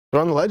We're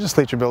on the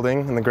legislature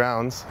building in the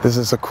grounds. This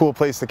is a cool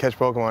place to catch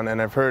Pokemon,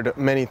 and I've heard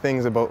many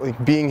things about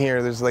being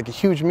here. There's like a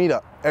huge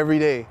meetup every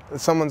day.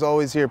 Someone's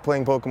always here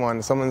playing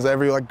Pokemon.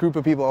 Every group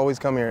of people always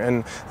come here,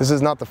 and this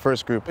is not the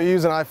first group. You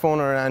use an iPhone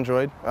or an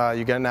Android,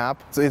 you get an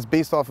app. It's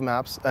based off of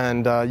maps,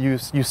 and you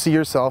see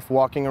yourself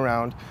walking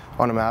around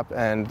on a map,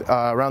 and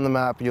around the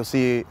map you'll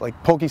see like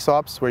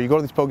Pokestops, where you go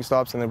to these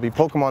Pokestops and there'll be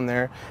Pokemon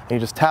there, and you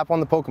just tap on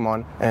the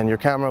Pokemon and your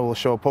camera will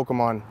show a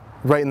Pokemon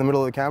right in the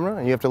middle of the camera,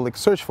 and you have to like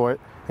search for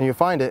it, and you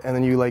find it, and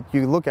then you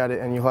look at it,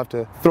 and you'll have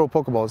to throw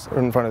Pokeballs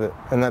in front of it,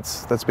 and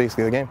that's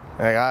basically the game.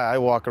 Like, I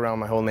walk around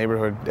my whole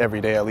neighborhood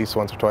every day, at least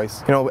once or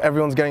twice. You know,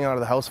 everyone's getting out of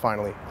the house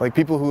finally. Like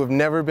people who have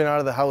never been out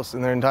of the house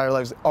in their entire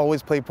lives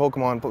always play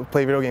Pokemon,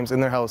 play video games in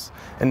their house,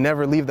 and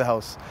never leave the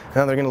house. And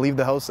now they're going to leave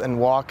the house and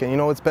walk, and you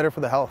know it's better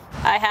for the health.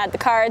 I had the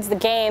cards, the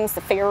games,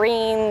 the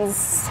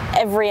figurines,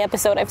 every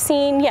episode I've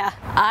seen. Yeah,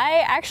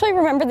 I actually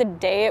remember the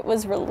day it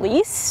was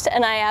released,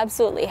 and I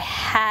absolutely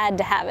had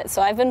to have it.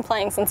 So I've been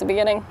playing since the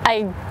beginning.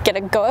 I get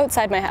to go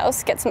outside my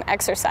house, get some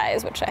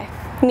exercise, which I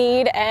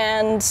need,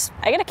 and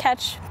I get to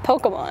catch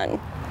Pokemon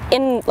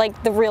in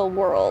like the real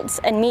world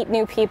and meet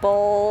new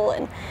people,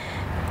 and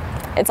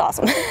it's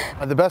awesome.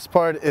 The best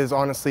part is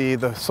honestly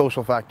the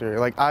social factor.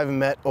 Like I've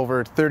met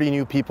over 30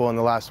 new people in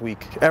the last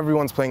week.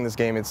 Everyone's playing this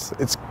game. It's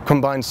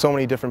combined so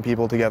many different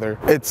people together.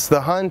 It's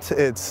the hunt,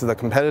 it's the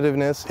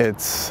competitiveness,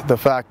 it's the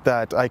fact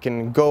that I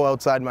can go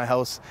outside my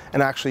house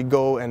and actually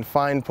go and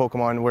find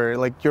Pokemon, where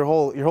like your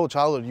whole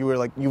childhood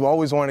you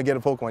always wanted to get a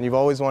Pokemon. You've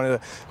always wanted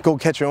to go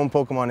catch your own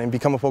Pokemon and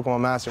become a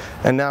Pokemon master.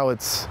 And now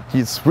it's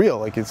real,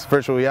 like it's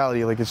virtual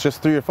reality, like it's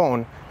just through your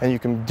phone, and you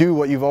can do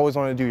what you've always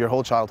wanted to do your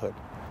whole childhood.